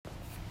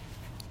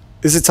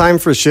Is it time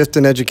for a shift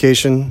in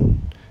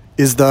education?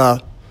 Is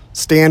the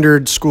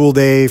standard school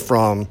day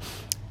from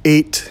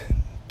 8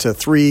 to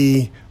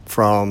 3,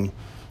 from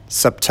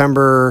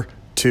September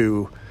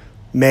to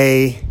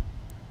May,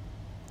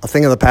 a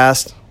thing of the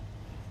past?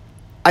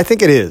 I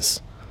think it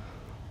is.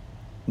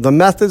 The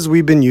methods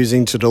we've been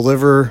using to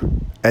deliver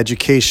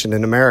education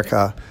in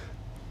America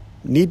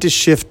need to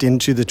shift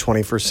into the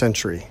 21st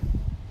century.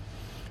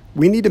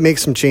 We need to make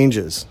some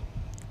changes.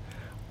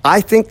 I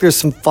think there's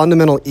some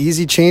fundamental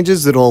easy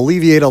changes that will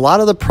alleviate a lot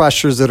of the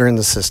pressures that are in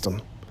the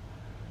system.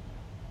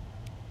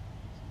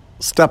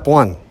 Step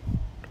one,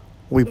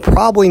 we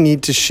probably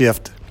need to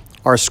shift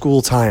our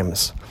school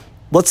times.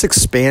 Let's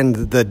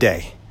expand the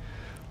day.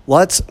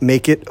 Let's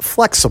make it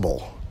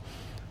flexible.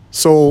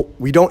 So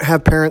we don't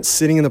have parents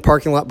sitting in the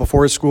parking lot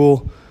before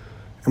school,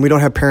 and we don't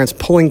have parents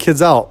pulling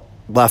kids out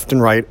left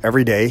and right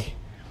every day.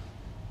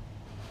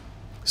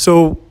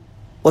 So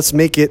let's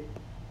make it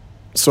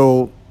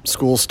so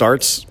school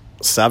starts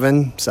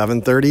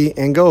 7:30,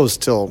 and goes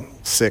till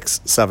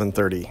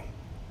 7:30.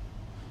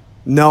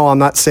 No, I'm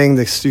not saying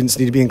the students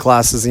need to be in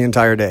classes the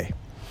entire day.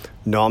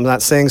 No, I'm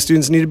not saying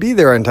students need to be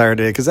there the entire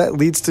day, because that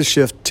leads to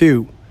shift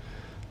two.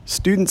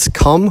 Students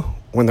come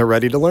when they're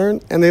ready to learn,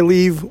 and they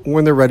leave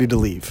when they're ready to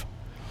leave.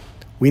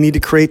 We need to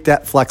create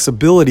that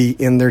flexibility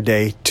in their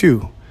day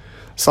too.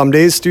 Some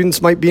days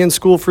students might be in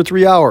school for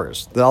 3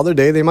 hours. The other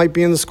day they might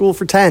be in the school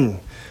for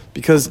 10,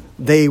 because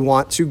they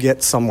want to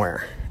get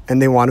somewhere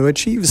and they want to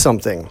achieve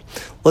something.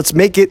 Let's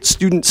make it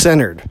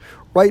student-centered.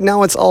 Right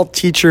now it's all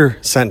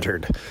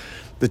teacher-centered.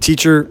 The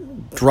teacher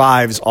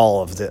drives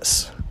all of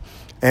this.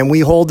 And we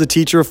hold the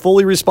teacher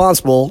fully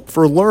responsible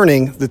for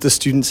learning that the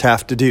students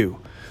have to do.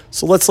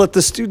 So let's let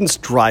the students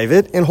drive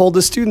it and hold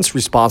the students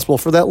responsible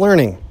for that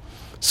learning.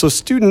 So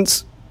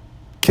students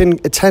can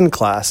attend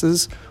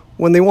classes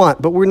when they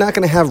want, but we're not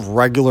going to have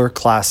regular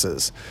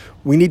classes.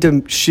 We need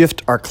to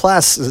shift our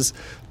classes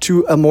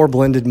to a more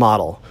blended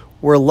model,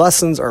 where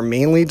lessons are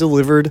mainly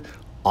delivered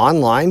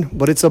online,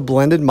 but it's a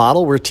blended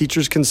model where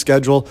teachers can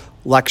schedule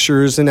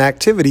lectures and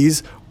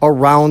activities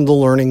around the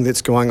learning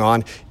that's going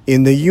on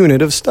in the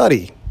unit of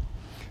study.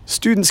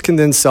 Students can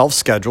then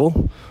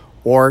self-schedule,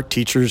 or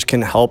teachers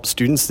can help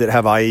students that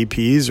have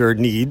IEPs or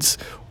needs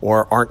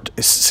or aren't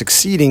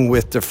succeeding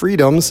with the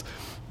freedoms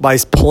by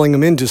pulling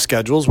them into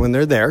schedules when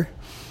they're there.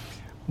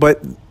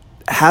 But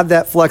have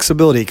that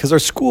flexibility, because our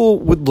school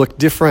would look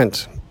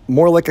different,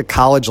 more like a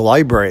college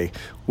library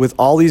with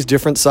all these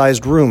different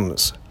sized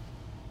rooms.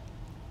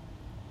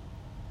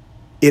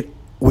 It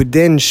would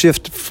then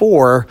shift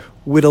 4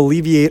 would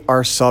alleviate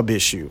our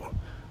sub-issue,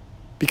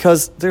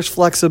 because there's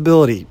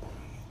flexibility.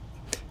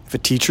 If a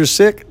teacher's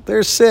sick,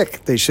 they're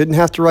sick. They shouldn't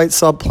have to write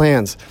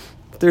sub-plans.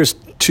 If there's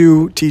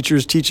 2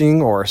 teachers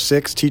teaching or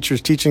 6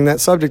 teachers teaching that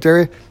subject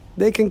area,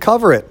 they can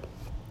cover it.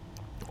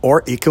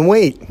 Or it can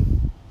wait,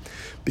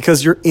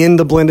 because you're in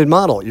the blended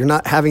model. You're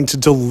not having to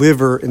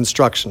deliver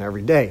instruction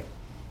every day.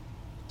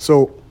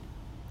 So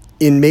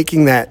in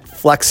making that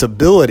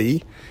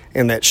flexibility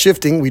and that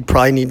shifting, we'd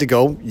probably need to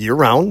go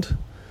year-round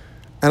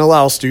and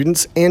allow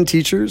students and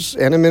teachers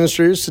and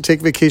administrators to take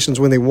vacations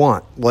when they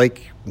want,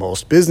 like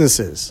most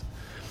businesses.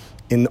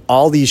 And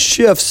all these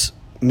shifts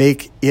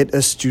make it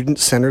a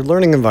student-centered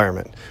learning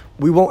environment.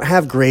 We won't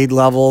have grade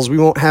levels. We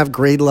won't have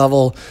grade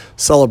level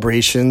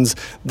celebrations.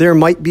 There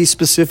might be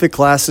specific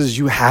classes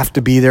you have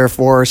to be there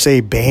for,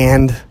 say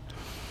band.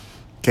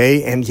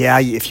 Okay, and yeah,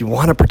 if you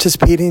want to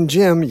participate in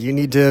gym, you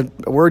need to,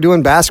 we're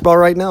doing basketball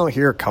right now.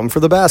 Here, come for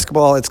the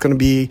basketball. It's going to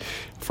be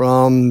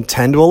from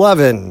 10 to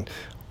 11.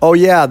 Oh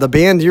yeah, the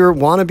band you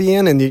want to be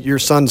in and your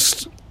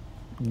son's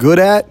good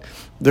at,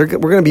 we're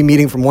going to be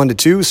meeting from 1 to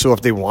 2. So if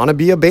they want to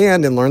be a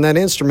band and learn that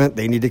instrument,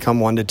 they need to come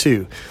 1 to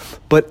 2.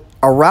 But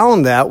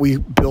around that, we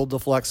build the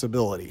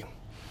flexibility.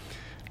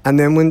 And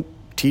then when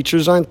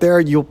teachers aren't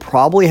there, you'll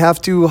probably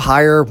have to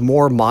hire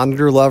more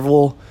monitor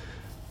level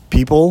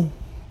people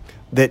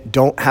that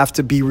don't have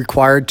to be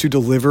required to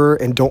deliver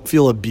and don't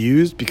feel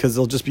abused, because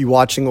they'll just be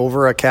watching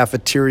over a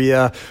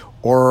cafeteria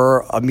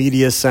or a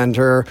media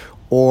center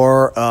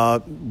or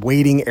a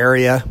waiting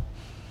area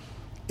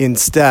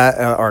instead,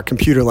 or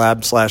computer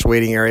lab /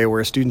 waiting area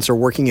where students are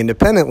working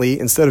independently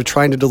instead of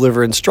trying to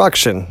deliver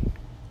instruction.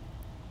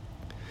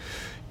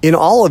 In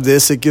all of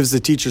this, it gives the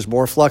teachers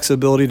more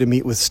flexibility to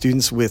meet with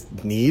students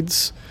with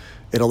needs.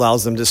 It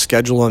allows them to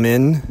schedule them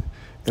in.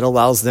 It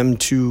allows them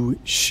to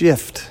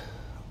shift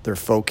their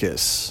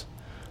focus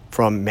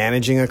from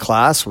managing a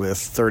class with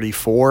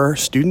 34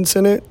 students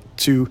in it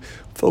to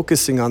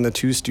focusing on the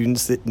 2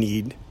 students that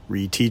need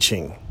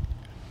reteaching,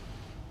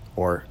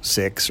 or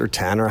 6 or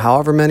 10 or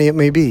however many it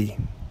may be.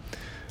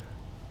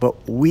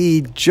 But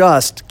we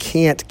just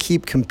can't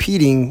keep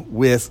competing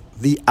with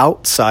the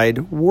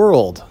outside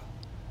world.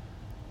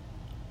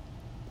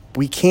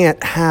 We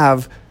can't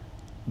have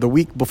the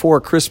week before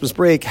Christmas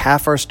break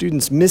half our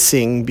students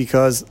missing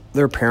because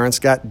their parents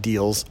got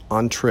deals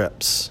on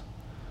trips.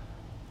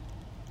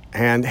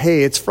 And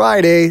hey, it's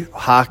Friday,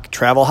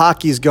 travel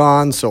hockey's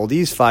gone, so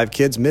these 5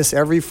 kids miss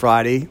every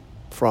Friday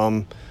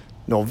from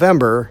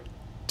November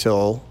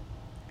till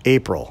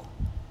April.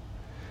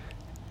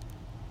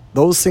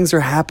 those things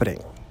are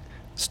happening.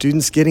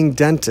 Students going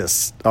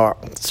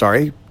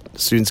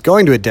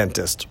to a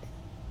dentist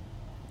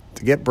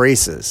to get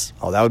braces.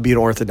 Oh, that would be an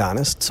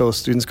orthodontist. So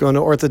students going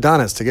to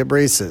orthodontist to get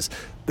braces.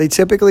 They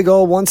typically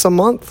go once a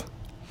month.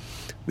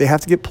 They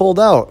have to get pulled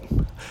out.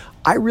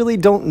 I really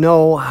don't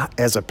know,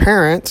 as a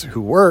parent who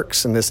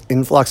works in this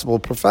inflexible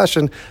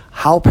profession,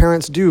 how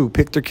parents do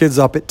pick their kids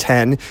up at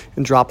 10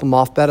 and drop them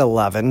off at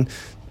 11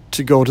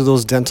 to go to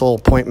those dental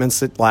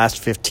appointments that last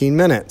 15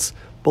 minutes.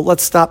 But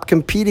let's stop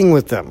competing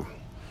with them.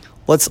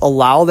 Let's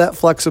allow that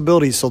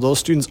flexibility so those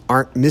students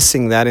aren't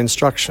missing that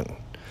instruction.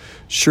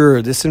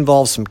 Sure, this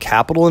involves some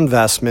capital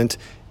investment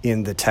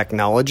in the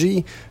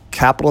technology,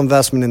 capital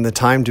investment in the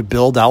time to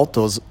build out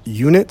those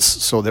units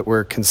so that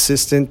we're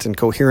consistent and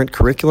coherent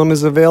curriculum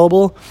is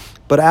available.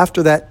 But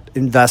after that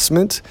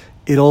investment,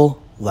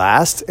 it'll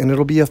last and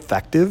it'll be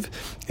effective,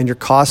 and your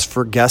costs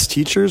for guest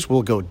teachers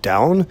will go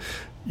down.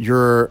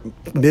 Your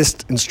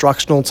missed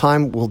instructional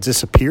time will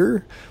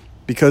disappear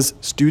because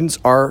students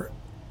are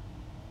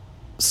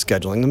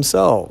scheduling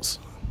themselves.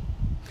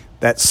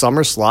 That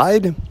summer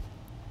slide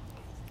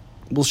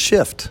will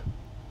shift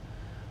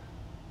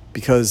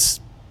because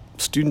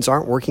students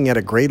aren't working at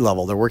a grade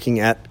level. They're working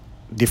at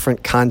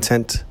different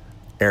content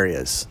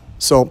areas.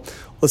 So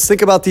let's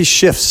think about these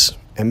shifts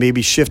and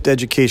maybe shift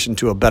education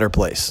to a better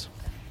place.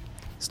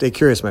 Stay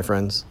curious, my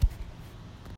friends.